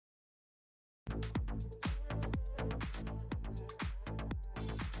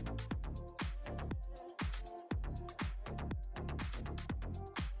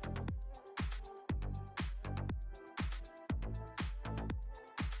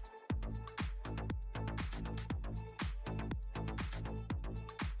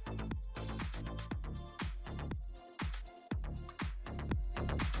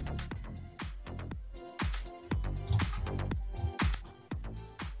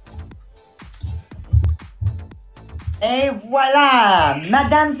Et voilà,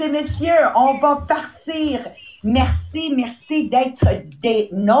 mesdames et messieurs, on va partir. Merci d'être des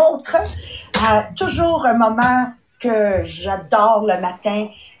nôtres. Toujours un moment que j'adore le matin,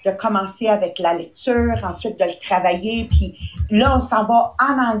 de commencer avec la lecture, ensuite de le travailler, puis là, on s'en va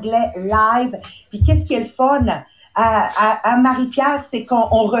en anglais live. Puis qu'est-ce qui est le fun à Marie-Pierre, c'est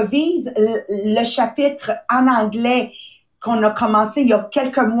qu'on revise le chapitre en anglais qu'on a commencé il y a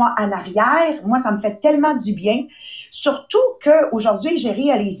quelques mois en arrière. Moi, ça me fait tellement du bien. Surtout qu'aujourd'hui, j'ai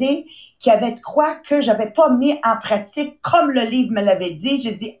réalisé qu'il y avait de quoi que j'avais pas mis en pratique comme le livre me l'avait dit.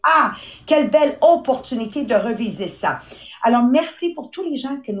 J'ai dit, ah, quelle belle opportunité de reviser ça. Alors, merci pour tous les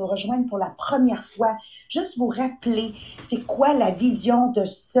gens qui nous rejoignent pour la première fois. Juste vous rappeler, c'est quoi la vision de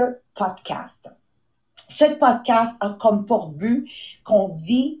ce podcast. Ce podcast a comme pour but qu'on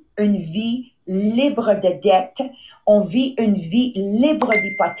vit une vie libre de dettes, on vit une vie libre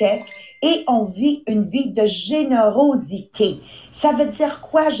d'hypothèques et on vit une vie de générosité. Ça veut dire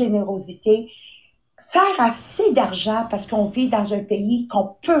quoi, générosité? Faire assez d'argent parce qu'on vit dans un pays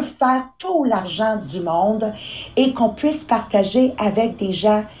qu'on peut faire tout l'argent du monde et qu'on puisse partager avec des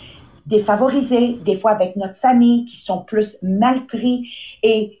gens défavorisés, des fois avec notre famille qui sont plus mal pris.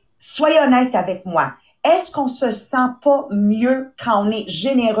 Et soyez honnête avec moi, est-ce qu'on se sent pas mieux quand on est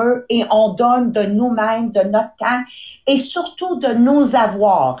généreux et on donne de nous-mêmes, de notre temps et surtout de nos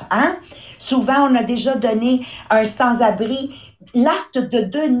avoirs, hein? Souvent, on a déjà donné un sans-abri. L'acte de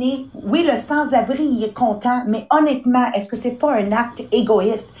donner, oui, le sans-abri, il est content, mais honnêtement, est-ce que c'est pas un acte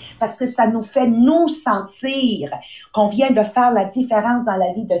égoïste? Parce que ça nous fait nous sentir qu'on vient de faire la différence dans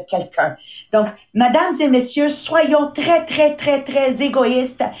la vie de quelqu'un. Donc, mesdames et messieurs, soyons très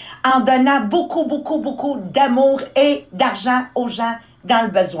égoïstes en donnant beaucoup d'amour et d'argent aux gens dans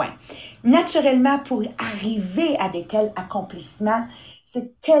le besoin. Naturellement, pour arriver à des tels accomplissements,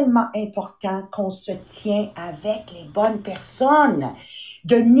 c'est tellement important qu'on se tient avec les bonnes personnes.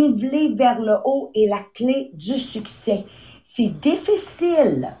 De niveler vers le haut est la clé du succès. C'est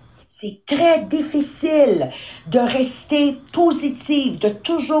difficile. C'est très difficile de rester positif, de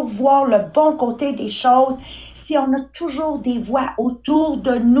toujours voir le bon côté des choses si on a toujours des voix autour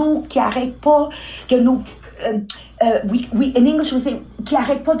de nous qui n'arrêtent pas de nous in English, we say, qui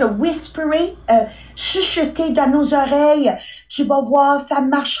arrête pas de whisperer, chuchoter dans nos oreilles. Tu vas voir, ça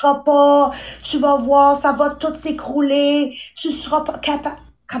marchera pas. Tu vas voir, ça va tout s'écrouler. Tu seras pas capable.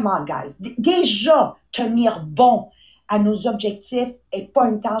 Come on, guys. Déjà, tenir bon à nos objectifs est pas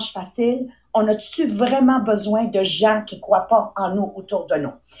une tâche facile. On a-tu vraiment besoin de gens qui croient pas en nous autour de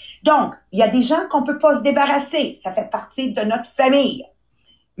nous? Donc, il y a des gens qu'on peut pas se débarrasser. Ça fait partie de notre famille.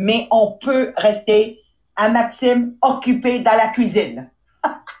 Mais on peut rester à Maxime occupé dans la cuisine.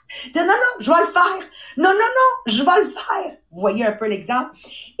 Dire non, je vais le faire. Non, je vais le faire. Vous voyez un peu l'exemple?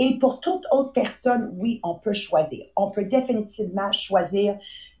 Et pour toute autre personne, oui, on peut choisir. On peut définitivement choisir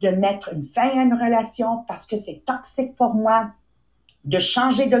de mettre une fin à une relation parce que c'est toxique pour moi, de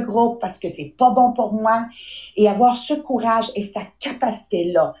changer de groupe parce que c'est pas bon pour moi et avoir ce courage et cette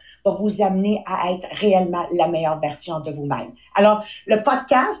capacité-là va vous amener à être réellement la meilleure version de vous-même. Alors, le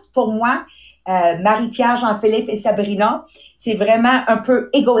podcast, pour moi, Marie-Pierre, Jean-Philippe et Sabrina, c'est vraiment un peu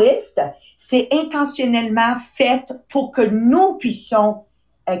égoïste. C'est intentionnellement fait pour que nous puissions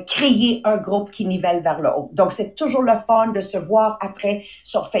créer un groupe qui nivelle vers le haut. Donc, c'est toujours le fun de se voir après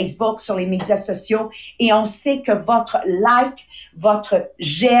sur Facebook, sur les médias sociaux et on sait que votre like, votre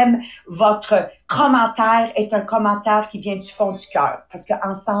j'aime, votre commentaire est un commentaire qui vient du fond du cœur parce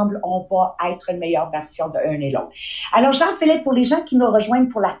qu'ensemble, on va être une meilleure version de un et l'autre. Alors, Jean-Philippe, pour les gens qui nous rejoignent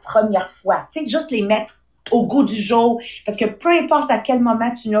pour la première fois, tu sais, juste les mettre au goût du jour parce que peu importe à quel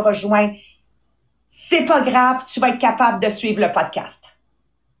moment tu nous rejoins, c'est pas grave, tu vas être capable de suivre le podcast.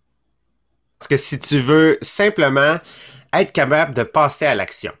 Parce que si tu veux simplement être capable de passer à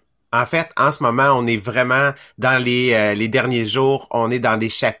l'action. En fait, en ce moment, on est vraiment dans les derniers jours, on est dans des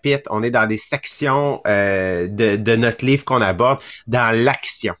chapitres, on est dans des sections de notre livre qu'on aborde dans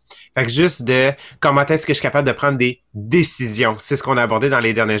l'action. Fait que juste de comment est-ce que je suis capable de prendre des décisions. C'est ce qu'on a abordé dans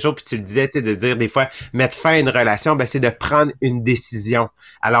les derniers jours. Puis tu le disais, tu sais, de dire des fois, mettre fin à une relation, ben, c'est de prendre une décision.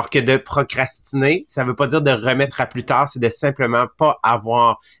 Alors que de procrastiner, ça veut pas dire de remettre à plus tard, c'est de simplement pas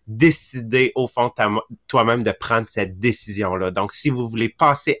avoir décidé au fond de toi-même de prendre cette décision-là. Donc, si vous voulez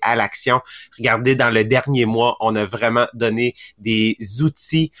passer à l'action, regardez dans le dernier mois, on a vraiment donné des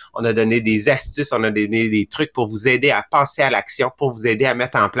outils, on a donné des astuces, on a donné des trucs pour vous aider à passer à l'action, pour vous aider à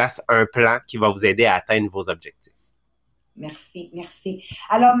mettre en place un plan qui va vous aider à atteindre vos objectifs. Merci.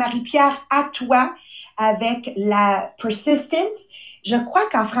 Alors, Marie-Pierre, à toi, avec la persistance. Je crois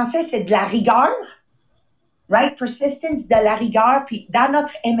qu'en français, c'est de la rigueur. right? Persistance, de la rigueur. Puis dans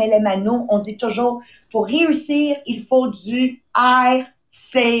notre MLM à nous, on dit toujours, pour réussir, il faut du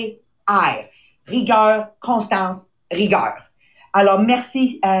RCR. Rigueur, constance, rigueur. Alors,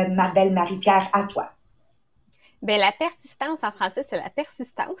 merci, ma belle Marie-Pierre, à toi. Ben, la persistance en français, c'est la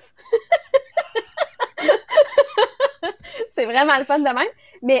persistance. C'est vraiment le fun de même.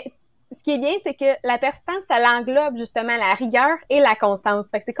 Mais ce qui est bien, c'est que la persistance, ça l'englobe justement la rigueur et la constance.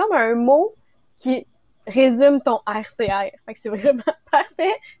 Fait que c'est comme un mot qui résume ton RCR. Fait que c'est vraiment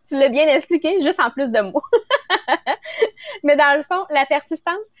parfait. Tu l'as bien expliqué, juste en plus de mots. Mais dans le fond, la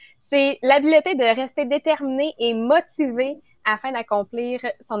persistance, c'est l'habileté de rester déterminé et motivé afin d'accomplir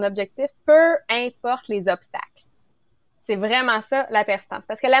son objectif, peu importe les obstacles. C'est vraiment ça, la persistance.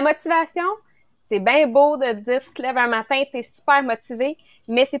 Parce que la motivation, c'est bien beau de dire, tu te lèves un matin, tu es super motivé,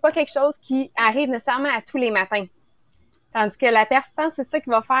 mais c'est pas quelque chose qui arrive nécessairement à tous les matins. Tandis que la persistance, c'est ça qui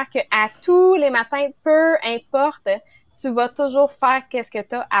va faire qu'à tous les matins, peu importe, tu vas toujours faire qu'est-ce que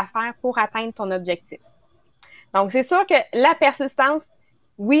tu as à faire pour atteindre ton objectif. Donc, c'est sûr que la persistance,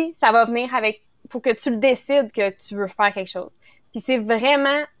 oui, ça va venir avec, faut que tu le décides que tu veux faire quelque chose. Puis c'est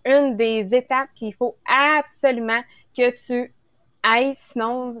vraiment une des étapes qu'il faut absolument que tu ailles,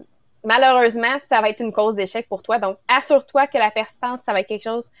 sinon, malheureusement, ça va être une cause d'échec pour toi. Donc, assure-toi que la persistance, ça va être quelque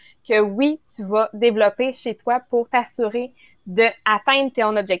chose que oui, tu vas développer chez toi pour t'assurer d'atteindre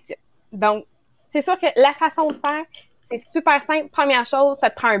ton objectif. Donc, c'est sûr que la façon de faire, c'est super simple. Première chose, ça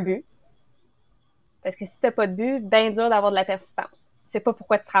te prend un but. Parce que si t'as pas de but, bien dur d'avoir de la persistance. Tu sais pas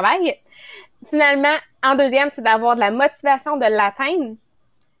pourquoi tu travailles. Finalement, en deuxième, c'est d'avoir de la motivation de l'atteindre.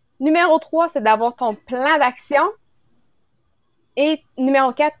 Numéro 3, c'est d'avoir ton plan d'action. Et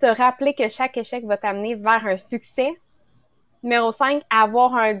numéro 4, te rappeler que chaque échec va t'amener vers un succès. Numéro 5,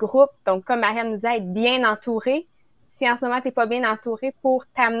 avoir un groupe. Donc, comme Marianne nous disait, être bien entouré. Si en ce moment, t'es pas bien entouré pour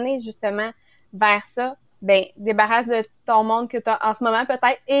t'amener justement vers ça, ben, débarrasse de ton monde que tu as en ce moment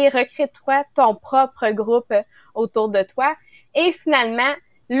peut-être et recrée-toi ton propre groupe autour de toi. Et finalement,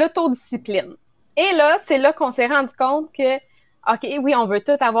 l'autodiscipline. Et là, c'est là qu'on s'est rendu compte que, OK, oui, on veut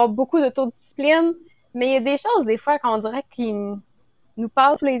tout avoir beaucoup d'autodiscipline, mais il y a des choses, des fois, qu'on dirait qui nous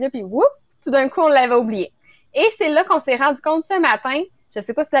passent sous les yeux, puis whoop, tout d'un coup, on l'avait oublié. Et c'est là qu'on s'est rendu compte ce matin, je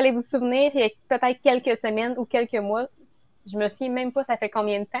sais pas si vous allez vous souvenir, il y a peut-être quelques semaines ou quelques mois, je me souviens même pas ça fait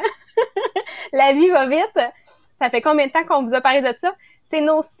combien de temps. La vie va vite. Ça fait combien de temps qu'on vous a parlé de ça? C'est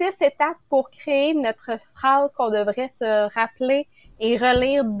nos 6 étapes pour créer notre phrase qu'on devrait se rappeler et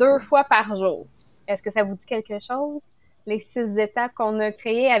relire 2 fois par jour. Est-ce que ça vous dit quelque chose? Les 6 étapes qu'on a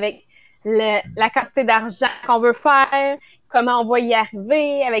créées avec la quantité d'argent qu'on veut faire, comment on va y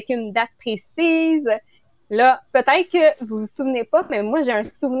arriver, avec une date précise. Là, peut-être que vous vous souvenez pas, mais moi, j'ai un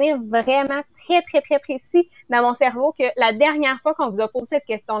souvenir vraiment très, très, très précis dans mon cerveau que la dernière fois qu'on vous a posé cette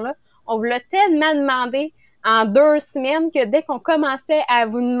question-là, on vous l'a tellement demandé en 2 semaines que dès qu'on commençait à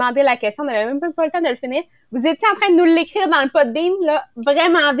vous demander la question, on n'avait même pas le temps de le finir. Vous étiez en train de nous l'écrire dans le Podbean, là,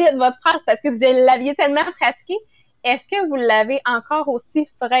 vraiment vite, votre phrase, parce que vous l'aviez tellement pratiqué. Est-ce que vous l'avez encore aussi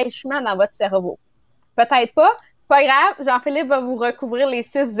fraîchement dans votre cerveau? Peut-être pas. C'est pas grave. Jean-Philippe va vous recouvrir les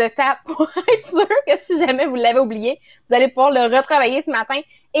 6 étapes pour être sûr que si jamais vous l'avez oublié, vous allez pouvoir le retravailler ce matin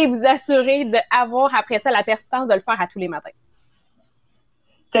et vous assurer d'avoir après ça la persistance de le faire à tous les matins.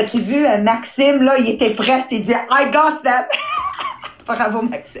 T'as-tu vu Maxime, là, il était prêt, il dit « I got that! » Bravo,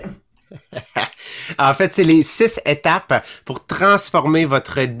 Maxime. En fait, c'est les 6 étapes pour transformer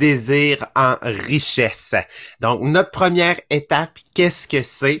votre désir en richesse. Donc, notre première étape, qu'est-ce que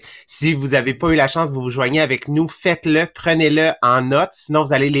c'est? Si vous n'avez pas eu la chance de vous joindre avec nous, faites-le, prenez-le en note. Sinon,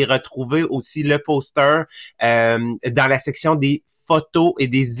 vous allez les retrouver aussi, le poster, dans la section des photos et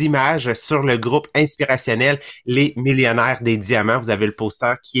des images sur le groupe inspirationnel Les Millionnaires des Diamants. Vous avez le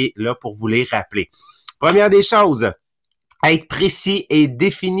poster qui est là pour vous les rappeler. Première des choses, être précis et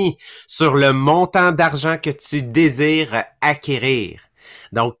défini sur le montant d'argent que tu désires acquérir.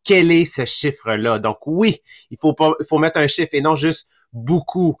 Donc, quel est ce chiffre-là? Donc, oui, il faut mettre un chiffre et non juste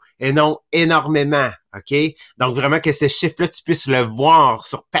beaucoup et non énormément, OK? Donc, vraiment que ce chiffre-là, tu puisses le voir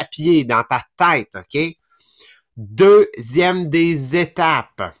sur papier, dans ta tête, OK? Deuxième des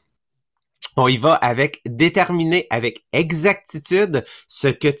étapes. On y va avec déterminer avec exactitude ce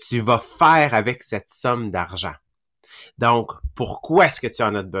que tu vas faire avec cette somme d'argent. Donc, pourquoi est-ce que tu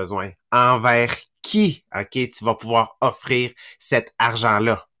en as besoin? Envers qui, OK, tu vas pouvoir offrir cet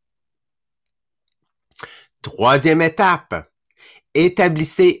argent-là? Troisième étape,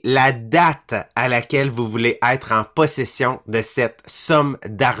 établissez la date à laquelle vous voulez être en possession de cette somme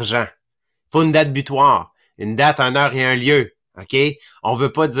d'argent. Il faut une date butoir, une date, une heure et un lieu, OK? On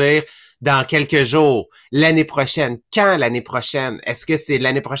veut pas dire dans quelques jours, l'année prochaine. Quand l'année prochaine? Est-ce que c'est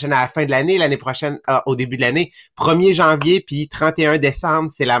l'année prochaine à la fin de l'année, l'année prochaine au début de l'année? 1er janvier puis 31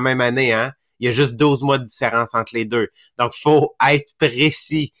 décembre, c'est la même année, hein? Il y a juste 12 mois de différence entre les deux. Donc, faut être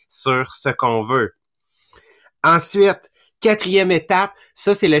précis sur ce qu'on veut. Ensuite, 4e étape,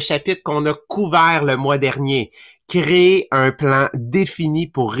 ça c'est le chapitre qu'on a couvert le mois dernier. Créer un plan défini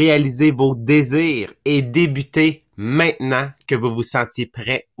pour réaliser vos désirs et débuter maintenant que vous vous sentiez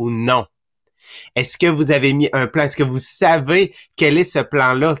prêt ou non. Est-ce que vous avez mis un plan? Est-ce que vous savez quel est ce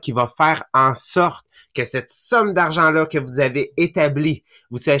plan-là qui va faire en sorte que cette somme d'argent-là que vous avez établie,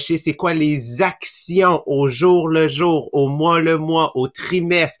 vous sachiez c'est quoi les actions au jour le jour, au mois le mois, au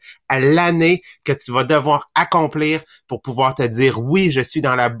trimestre, à l'année que tu vas devoir accomplir pour pouvoir te dire oui, je suis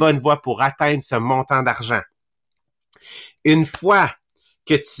dans la bonne voie pour atteindre ce montant d'argent. Une fois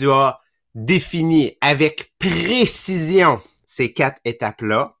que tu as défini avec précision ces 4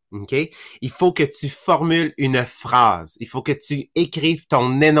 étapes-là, OK? Il faut que tu formules une phrase. Il faut que tu écrives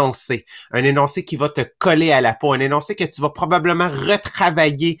ton énoncé. Un énoncé qui va te coller à la peau. Un énoncé que tu vas probablement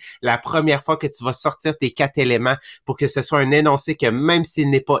retravailler la première fois que tu vas sortir tes 4 éléments pour que ce soit un énoncé que même s'il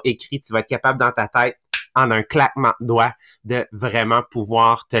n'est pas écrit, tu vas être capable dans ta tête, en un claquement de doigts, de vraiment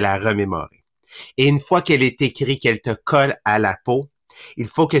pouvoir te la remémorer. Et une fois qu'elle est écrite, qu'elle te colle à la peau, il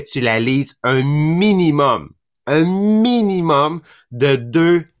faut que tu la lises un minimum de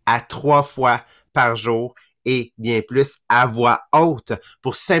 2 à 3 fois par jour et bien plus à voix haute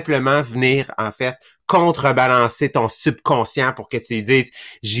pour simplement venir, en fait, contrebalancer ton subconscient pour que tu lui dises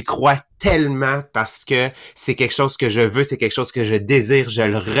 « J'y crois tellement parce que c'est quelque chose que je veux, c'est quelque chose que je désire, je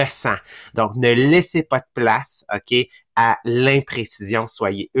le ressens. » Donc, ne laissez pas de place, OK, à l'imprécision.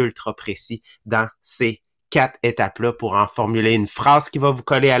 Soyez ultra précis dans ces 4 étapes-là pour en formuler une phrase qui va vous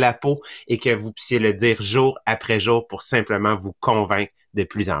coller à la peau et que vous puissiez le dire jour après jour pour simplement vous convaincre de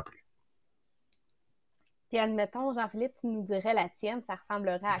plus en plus. Puis admettons, Jean-Philippe, tu nous dirais la tienne, ça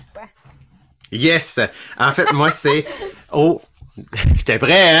ressemblerait à quoi? Yes! En fait, moi, c'est... Oh! J'étais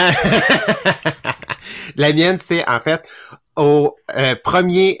prêt, hein? La mienne, c'est en fait au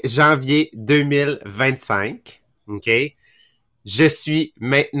 1er janvier 2025. OK? Je suis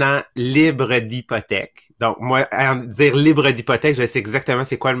maintenant libre d'hypothèque. Donc, moi, à dire libre d'hypothèque, je sais exactement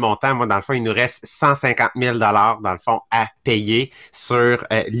c'est quoi le montant. Moi, dans le fond, il nous reste 150 000 dans le fond, à payer sur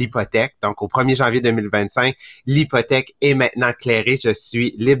l'hypothèque. Donc, au 1er janvier 2025, l'hypothèque est maintenant clairée. Je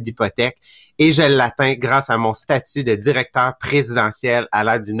suis libre d'hypothèque et je l'atteins grâce à mon statut de directeur présidentiel à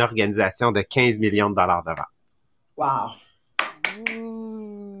l'aide d'une organisation de 15 millions de dollars de vente. Wow!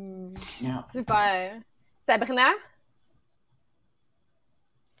 Super! Sabrina?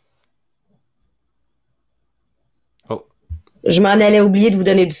 Je m'en allais oublier de vous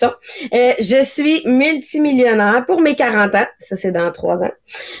donner du son. Je suis multimillionnaire pour mes 40 ans, ça c'est dans 3 ans,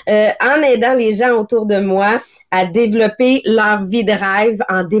 en aidant les gens autour de moi à développer leur vie de rêve,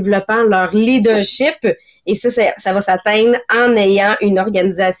 en développant leur leadership. Et ça va s'atteindre en ayant une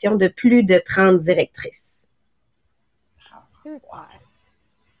organisation de plus de 30 directrices. Super.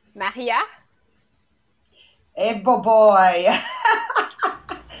 Maria? Eh, boy!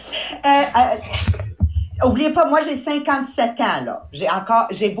 Oubliez pas, moi, j'ai 57 ans, là.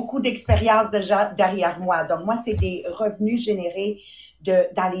 J'ai beaucoup d'expérience déjà derrière moi. Donc, moi, c'est des revenus générés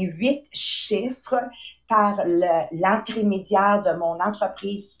dans les 8 chiffres par l'intermédiaire de mon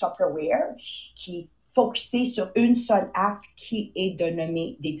entreprise Tupperware qui est focusée sur une seule acte qui est de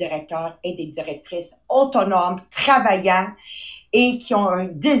nommer des directeurs et des directrices autonomes, travaillants et qui ont un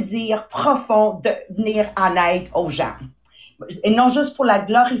désir profond de venir en aide aux gens. Et non juste pour la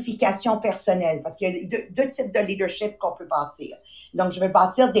glorification personnelle, parce qu'il y a deux types de leadership qu'on peut bâtir. Donc, je vais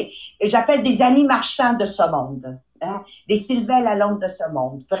bâtir j'appelle des Annie Marchand de ce monde, hein, des Sylvain Lalonde de ce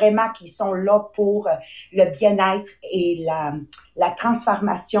monde, vraiment qui sont là pour le bien-être et la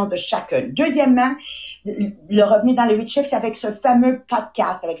transformation de chacun. Deuxièmement, le revenu dans les 8 chiffres, c'est avec ce fameux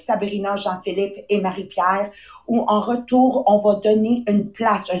podcast avec Sabrina, Jean-Philippe et Marie-Pierre, où en retour, on va donner une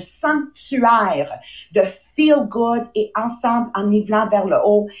place, un sanctuaire de feel good et ensemble, en nivelant vers le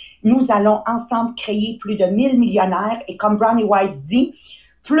haut, nous allons ensemble créer plus de 1000 millionnaires et comme Brownie Wise dit,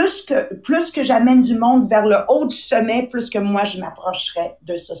 plus que j'amène du monde vers le haut du sommet, plus que moi, je m'approcherai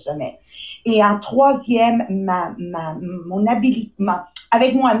de ce sommet. Et en troisième, mon habilitement,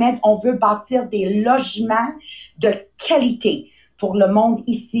 avec Mohamed, on veut bâtir des logements de qualité pour le monde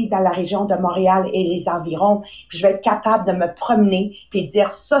ici, dans la région de Montréal et les environs. Puis je vais être capable de me promener puis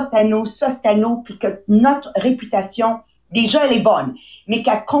dire ça c'est à nous, puis que notre réputation, déjà, elle est bonne, mais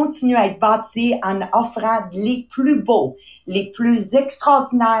qu'elle continue à être bâtie en offrant les plus beaux, les plus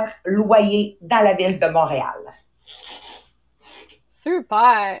extraordinaires loyers dans la ville de Montréal.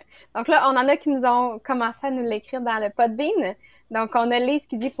 Super! Donc là, on en a qui nous ont commencé à nous l'écrire dans le Podbean. Donc, on a Lise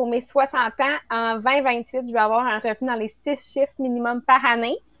qui dit, pour mes 60 ans, en 2028, je vais avoir un revenu dans les 6 chiffres minimum par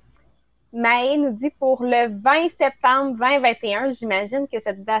année. Maë nous dit, pour le 20 septembre 2021, j'imagine que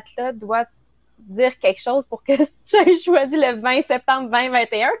cette date-là doit dire quelque chose pour que j'ai choisi le 20 septembre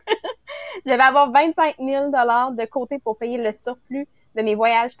 2021. Je vais avoir 25 000 $ de côté pour payer le surplus de mes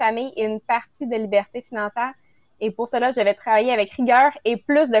voyages famille et une partie de liberté financière. Et pour cela, je vais travailler avec rigueur et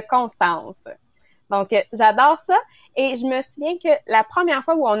plus de constance. Donc, j'adore ça. Et je me souviens que la première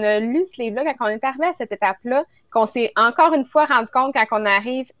fois où on a lu ce livre-là, quand on est arrivé à cette étape-là, qu'on s'est encore une fois rendu compte quand on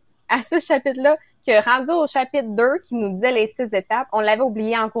arrive à ce chapitre-là, que rendu au chapitre 2, qui nous disait les 6 étapes, on l'avait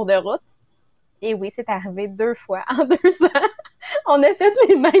oublié en cours de route. Et oui, c'est arrivé 2 fois en 2 ans. On a fait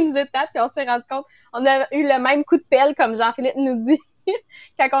les mêmes étapes et on s'est rendu compte, on a eu le même coup de pelle, comme Jean-Philippe nous dit,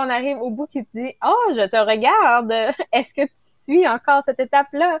 quand on arrive au bout, qui te dit « Oh, je te regarde, est-ce que tu suis encore cette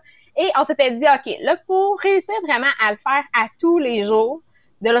étape-là? » Et on s'était dit « OK, là, pour réussir vraiment à le faire à tous les jours,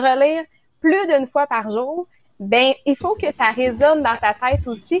 de le relire plus d'une fois par jour, ben il faut que ça résonne dans ta tête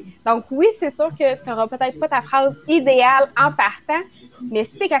aussi. Donc oui, c'est sûr que tu n'auras peut-être pas ta phrase idéale en partant, mais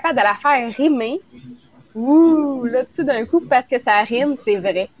si tu es capable de la faire rimer, ouh, là, tout d'un coup, parce que ça rime, c'est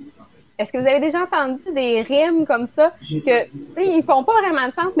vrai. Est-ce que vous avez déjà entendu des rimes comme ça que, tu sais, ils font pas vraiment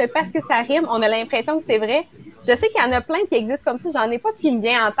de sens, mais parce que ça rime, on a l'impression que c'est vrai? Je sais qu'il y en a plein qui existent comme ça. J'en ai pas qui me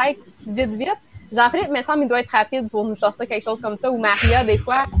vient en tête vite. Jean-Philippe, me semble, il doit être rapide pour nous sortir quelque chose comme ça. Ou Maria, des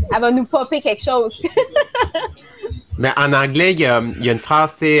fois, elle va nous popper quelque chose. Mais en anglais, il y a une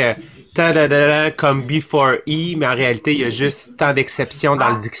phrase, c'est ta-da-da-da, comme before E, mais en réalité, il y a juste tant d'exceptions dans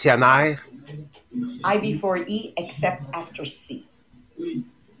le dictionnaire. I before E, except after C.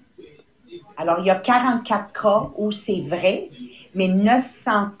 Alors, il y a 44 cas où c'est vrai, mais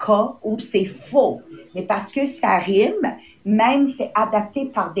 900 cas où c'est faux. Mais parce que ça rime, même c'est adapté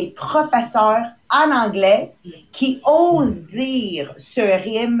par des professeurs en anglais qui osent dire ce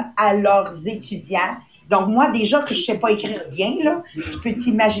rime à leurs étudiants. Donc, moi, déjà que je ne sais pas écrire bien, là, tu peux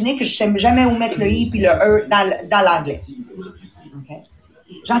t'imaginer que je ne sais jamais où mettre le I puis le E dans l'anglais. Okay?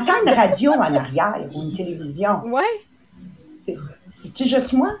 J'entends une radio en arrière ou une télévision. Ouais. C'est-tu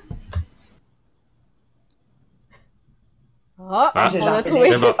juste moi? Ah, Ah, on a trouvé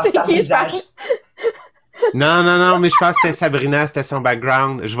c'est bon. c'est qui, je pense. Non, mais je pense que c'était Sabrina, c'était son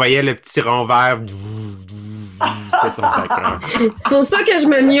background. Je voyais le petit rond vert. C'était son background. C'est pour ça que je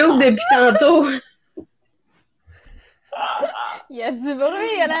me mute depuis tantôt. Il y a du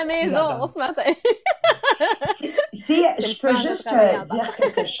bruit à la maison ce matin. Si je peux juste dire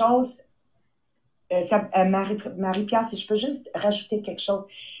quelque chose, Marie-Pierre, si je peux juste rajouter quelque chose,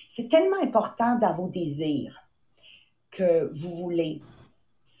 c'est tellement important dans vos désirs que vous voulez.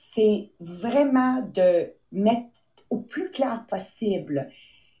 C'est vraiment de mettre au plus clair possible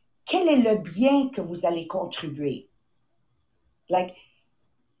quel est le bien que vous allez contribuer. Like,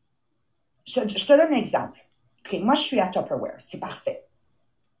 je te donne un exemple. Okay, moi, je suis à Tupperware, c'est parfait.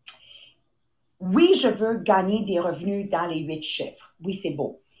 Oui, je veux gagner des revenus dans les 8 chiffres. Oui, c'est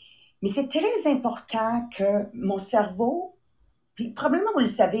beau. Mais c'est très important que mon cerveau, puis probablement vous le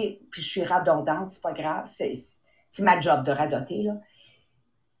savez, puis je suis redondante, c'est pas grave, c'est ma job de radoter, là.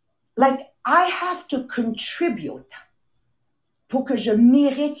 Like, I have to contribute pour que je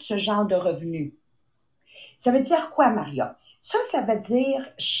mérite ce genre de revenus. Ça veut dire quoi, Maria? Ça veut dire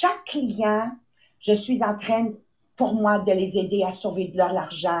chaque client, je suis en train, pour moi, de les aider à sauver de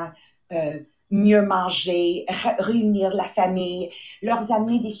l'argent, mieux manger, réunir la famille, leur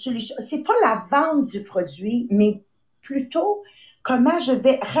amener des solutions. C'est pas la vente du produit, mais plutôt comment je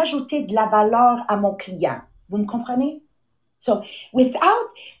vais rajouter de la valeur à mon client. Vous me comprenez? So,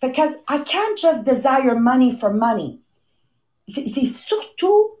 because I can't just desire money for money. C'est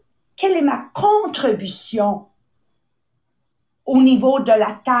surtout quelle est ma contribution au niveau de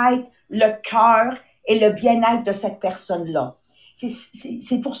la tête, le cœur et le bien-être de cette personne-là.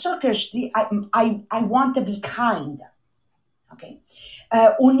 C'est pour ça que je dis I want to be kind. Okay?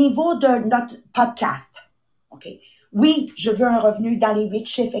 Au niveau de notre podcast, okay? Oui, je veux un revenu dans les 8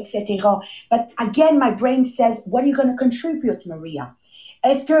 chiffres, etc. But again, my brain says, what are you going to contribute, Maria?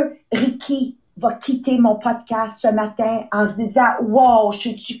 Est-ce que Ricky va quitter mon podcast ce matin en se disant, wow,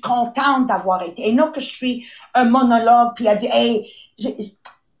 je suis contente d'avoir été. Et non que je suis un monologue, puis elle dit, hey,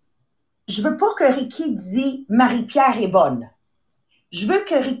 je veux pas que Ricky dise, Marie-Pierre est bonne. Je veux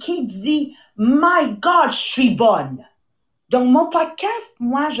que Ricky dise, my God, je suis bonne. Donc, mon podcast,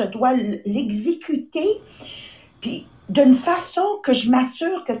 moi, je dois l'exécuter, puis d'une façon que je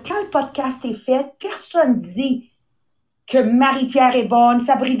m'assure que quand le podcast est fait, personne dit que Marie-Pierre est bonne,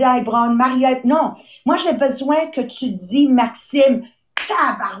 Sabrina est bonne, Maria est... Non, moi, j'ai besoin que tu dis, Maxime,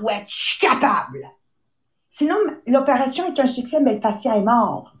 tabarouette, je suis capable. Sinon, l'opération est un succès, mais le patient est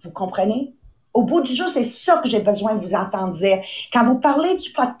mort. Vous comprenez? Au bout du jour, c'est ça que j'ai besoin de vous entendre dire. Quand vous parlez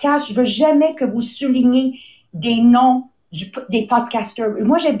du podcast, je veux jamais que vous souligniez des noms des podcasters.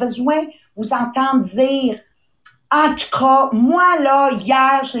 Moi, j'ai besoin de vous entendre dire, en tout cas, moi, là,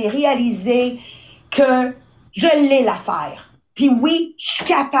 hier, j'ai réalisé que je l'ai l'affaire. Puis oui, je suis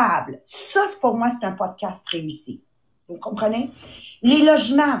capable. Ça, pour moi, c'est un podcast réussi. Vous comprenez? Les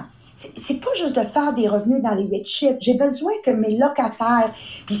logements. C'est pas juste de faire des revenus dans les 8 chiffres. J'ai besoin que mes locataires,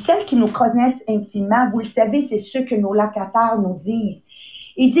 puis celles qui nous connaissent intimement, vous le savez, c'est ce que nos locataires nous disent.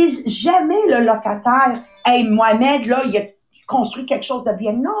 Ils disent jamais le locataire, hey, Mohamed, là, il a construit quelque chose de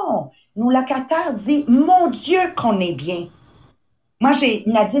bien. Non. Nos locataires disent, mon Dieu, qu'on est bien. Moi, j'ai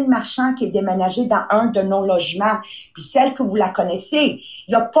Nadine Marchand qui est déménagée dans un de nos logements, puis celle que vous la connaissez,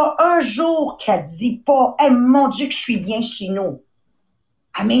 il n'y a pas un jour qu'elle dit pas, hey, mon Dieu, que je suis bien chez nous.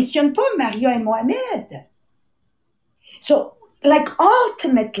 Elle mentionne pas Maria et Mohamed. So, like,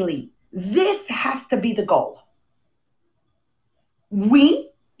 ultimately, this has to be the goal. Oui,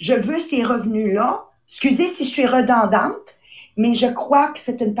 je veux ces revenus-là. Excusez si je suis redondante, mais je crois que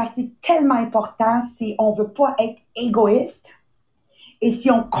c'est une partie tellement importante si on veut pas être égoïste et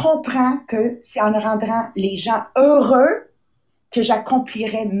si on comprend que c'est en rendant les gens heureux que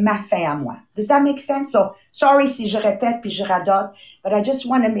j'accomplirai ma fin à moi. Does that make sense? So, sorry si je répète puis je radote, but I just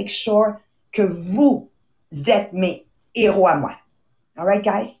want to make sure que vous êtes mes héros à moi. All right,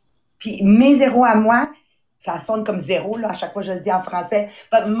 guys? Puis mes héros à moi, ça sonne comme zéro, là, à chaque fois que je le dis en français,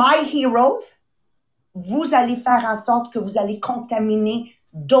 but my heroes, vous allez faire en sorte que vous allez contaminer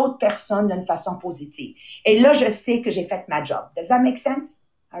d'autres personnes d'une façon positive. Et là, je sais que j'ai fait ma job. Does that make sense?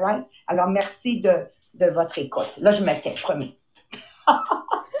 All right? Alors, merci de votre écoute. Là, je me tais, promis. Je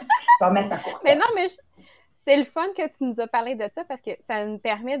vais remettre ça court. Mais non, mais c'est le fun que tu nous as parlé de ça parce que ça nous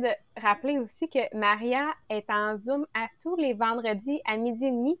permet de rappeler aussi que Maria est en Zoom à tous les vendredis à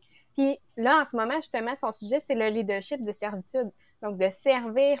 12h30. Puis là, en ce moment, justement, son sujet, c'est le leadership de servitude. Donc, de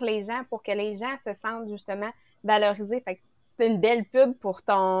servir les gens pour que les gens se sentent justement valorisés. Fait que c'est une belle pub pour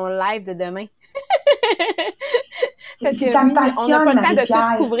ton live de demain. Parce que ça me oui, passionne, on n'a pas le temps de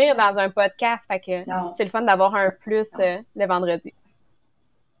Marie-Pierre. tout couvrir dans un podcast. Fait que Non. c'est le fun d'avoir un plus le vendredi.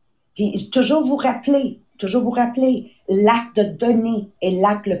 Puis toujours vous rappeler, l'acte de donner est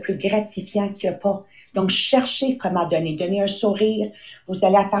l'acte le plus gratifiant qu'il n'y a pas. Donc, cherchez comment donner. Donnez un sourire. Vous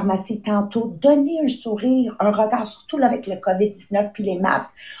allez à la pharmacie tantôt. Donnez un sourire, un regard, surtout là, avec le COVID-19 puis les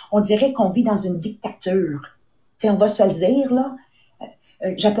masques. On dirait qu'on vit dans une dictature. Tu sais, on va se le dire, là.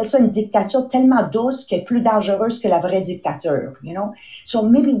 J'appelle ça une dictature tellement douce qu'elle est plus dangereuse que la vraie dictature, you know? So,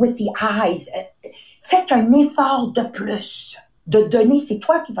 maybe with the eyes, faites un effort de plus. De donner, c'est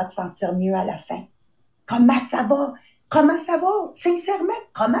toi qui vas te sentir mieux à la fin. Comment ça va? Comment ça va? Sincèrement,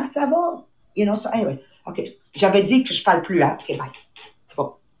 comment ça va? You know, so anyway, OK. J'avais dit que je parle plus, hein? OK, bye. C'est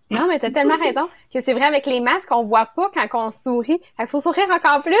bon. Non, mais t'as tellement raison que c'est vrai avec les masques, on voit pas quand on sourit. Il faut sourire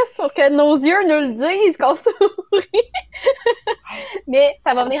encore plus pour que nos yeux nous le disent qu'on sourit. Mais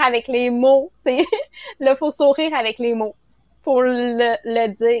ça va venir avec les mots. Là, faut sourire avec les mots. Faut le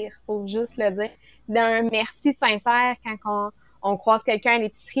dire. Faut juste le dire. D'un merci sincère quand on croise quelqu'un à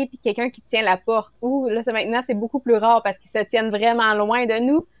l'épicerie puis quelqu'un qui tient la porte. Ouh, là, maintenant, c'est beaucoup plus rare parce qu'ils se tiennent vraiment loin de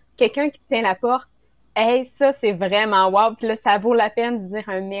nous. Quelqu'un qui tient la porte. Hey, ça, c'est vraiment wow. Puis là, ça vaut la peine de dire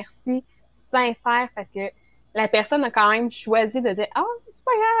un merci sincère parce que la personne a quand même choisi de dire « Ah, c'est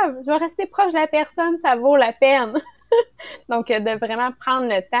pas grave, je vais rester proche de la personne, ça vaut la peine. » Donc, de vraiment prendre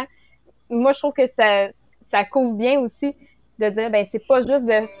le temps. Moi, je trouve que ça couvre bien aussi de dire, ben c'est pas juste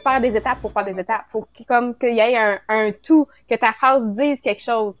de faire des étapes pour faire des étapes. Faut qu'il y ait un tout, que ta phrase dise quelque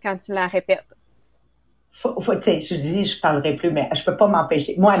chose quand tu la répètes. Tu sais, je dis, je parlerai plus, mais je peux pas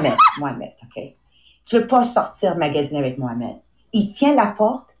m'empêcher. Mohamed, OK? Tu veux pas sortir magasiner avec Mohamed. Il tient la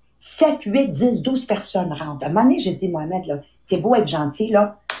porte, 7, 8, 10, 12 personnes rentrent. À un moment donné, j'ai dit, Mohamed, là, c'est beau être gentil,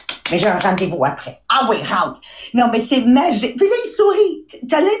 là, mais j'ai un rendez-vous après. Ah oui, rentre. Non, mais c'est magique. Puis là, il sourit.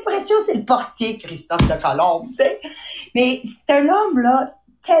 T'as l'impression que c'est le portier, Christophe de Colombe, tu sais. Mais c'est un homme, là,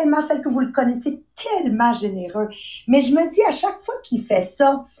 tellement, celle que vous le connaissez, tellement généreux. Mais je me dis, à chaque fois qu'il fait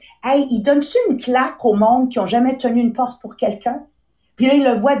ça, hey, il donne-tu une claque au monde qui ont jamais tenu une porte pour quelqu'un? Puis là, il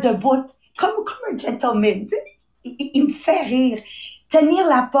le voit debout, comme un gentleman, tu sais. Il me fait rire. Tenir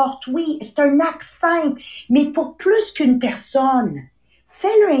la porte, oui, c'est un acte simple, mais pour plus qu'une personne.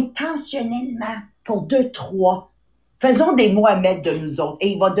 Fais-le intentionnellement pour 2, 3. Faisons des Mohamed de nous autres.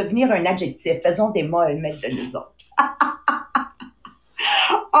 Et il va devenir un adjectif. Faisons des Mohamed de nous autres.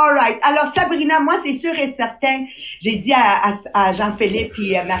 All right. Alors, Sabrina, moi, c'est sûr et certain, j'ai dit à Jean-Philippe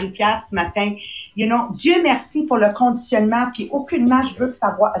et à Marie-Pierre ce matin, Dieu merci pour le conditionnement, puis aucunement je veux que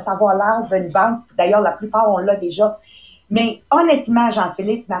ça voit l'air d'une banque. D'ailleurs, la plupart, on l'a déjà. Mais honnêtement,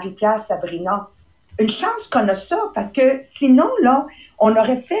 Jean-Philippe, Marie-Pierre, Sabrina, une chance qu'on a ça, parce que sinon, là, on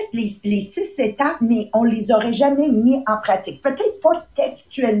aurait fait les 6 étapes, mais on les aurait jamais mis en pratique. Peut-être pas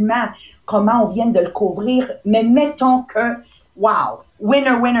textuellement, comment on vient de le couvrir, mais mettons que, wow,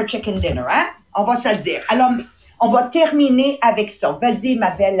 winner, winner, chicken dinner, hein? On va se le dire. Alors, on va terminer avec ça. Vas-y,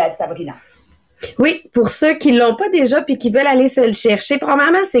 ma belle Sabrina. Oui, pour ceux qui l'ont pas déjà puis qui veulent aller se le chercher,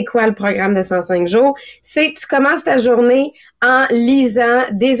 premièrement, c'est quoi le programme de 105 jours? C'est tu commences ta journée en lisant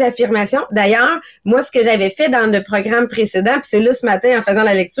des affirmations. D'ailleurs, moi, ce que j'avais fait dans le programme précédent, puis c'est là ce matin en faisant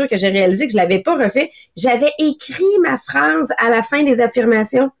la lecture que j'ai réalisé que je l'avais pas refait, j'avais écrit ma phrase à la fin des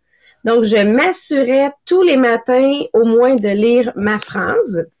affirmations. Donc, je m'assurais tous les matins au moins de lire ma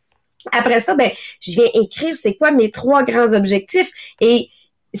phrase. Après ça, je viens écrire c'est quoi mes 3 grands objectifs et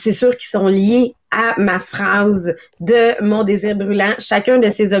c'est sûr qu'ils sont liés à ma phrase de mon désir brûlant, chacun de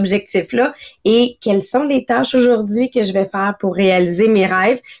ces objectifs-là, et quelles sont les tâches aujourd'hui que je vais faire pour réaliser mes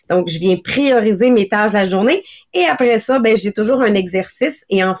rêves. Donc, je viens prioriser mes tâches de la journée, et après ça, j'ai toujours un exercice,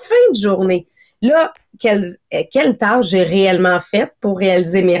 et en fin de journée, là, quelle tâche j'ai réellement faite pour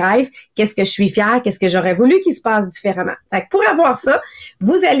réaliser mes rêves? Qu'est-ce que je suis fière? Qu'est-ce que j'aurais voulu qu'il se passe différemment? Fait que pour avoir ça,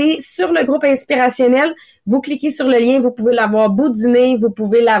 vous allez sur le groupe inspirationnel, vous cliquez sur le lien, vous pouvez l'avoir boudiné, vous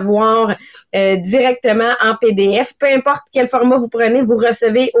pouvez l'avoir directement en PDF. Peu importe quel format vous prenez, vous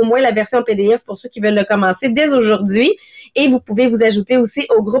recevez au moins la version PDF pour ceux qui veulent le commencer dès aujourd'hui. Et vous pouvez vous ajouter aussi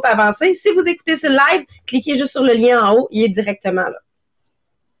au groupe avancé. Si vous écoutez ce live, cliquez juste sur le lien en haut, il est directement là.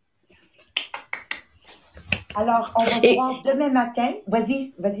 Alors, on va se voir demain matin.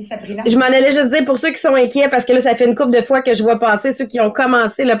 Vas-y, Sabrina. Je m'en allais juste dire pour ceux qui sont inquiets, parce que là, ça fait une couple de fois que je vois passer ceux qui ont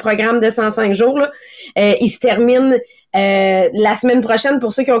commencé le programme de 105 jours. Là, il se termine la semaine prochaine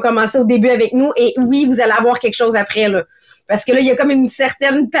pour ceux qui ont commencé au début avec nous. Et oui, vous allez avoir quelque chose après. Là. Parce que là, il y a comme une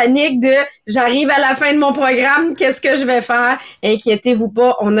certaine panique de « j'arrive à la fin de mon programme, qu'est-ce que je vais faire? » Inquiétez-vous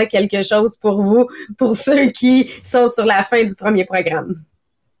pas, on a quelque chose pour vous, pour ceux qui sont sur la fin du premier programme.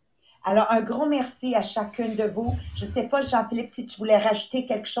 Alors, un gros merci à chacune de vous. Je ne sais pas, Jean-Philippe, si tu voulais rajouter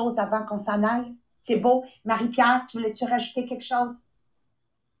quelque chose avant qu'on s'en aille. C'est beau. Marie-Pierre, tu voulais-tu rajouter quelque chose?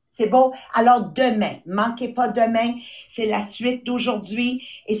 C'est beau. Alors, demain, manquez pas demain, c'est la suite d'aujourd'hui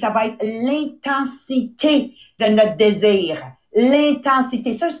et ça va être l'intensité de notre désir.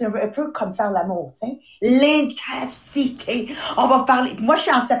 L'intensité, ça, c'est un peu comme faire l'amour, tu sais. L'intensité. On va parler. Moi, je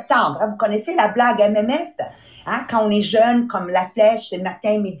suis en septembre. Hein, vous connaissez la blague MMS? Hein, quand on est jeune, comme la flèche, c'est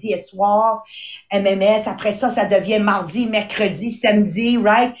matin, midi et soir, MMS. Après ça, ça devient mardi, mercredi, samedi,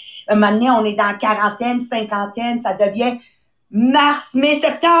 right? Un moment donné, on est dans quarantaine, cinquantaine, ça devient mars, mai,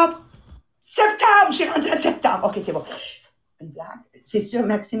 septembre. Septembre, j'ai rendu à septembre. OK, c'est bon. Une blague. C'est sûr,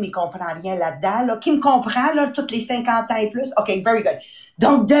 Maxime, il comprend rien là-dedans. Là. Qui me comprend, là, toutes les 50 ans et plus? OK, very good.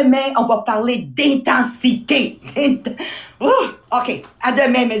 Donc, demain, on va parler d'intensité. OK, à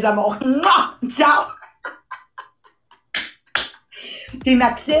demain, mes amours. Ciao! Puis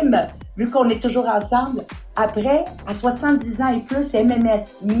Maxime, vu qu'on est toujours ensemble, après, à 70 ans et plus, c'est MMS,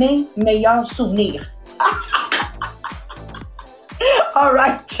 mes meilleurs souvenirs. All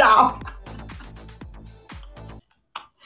right, ciao!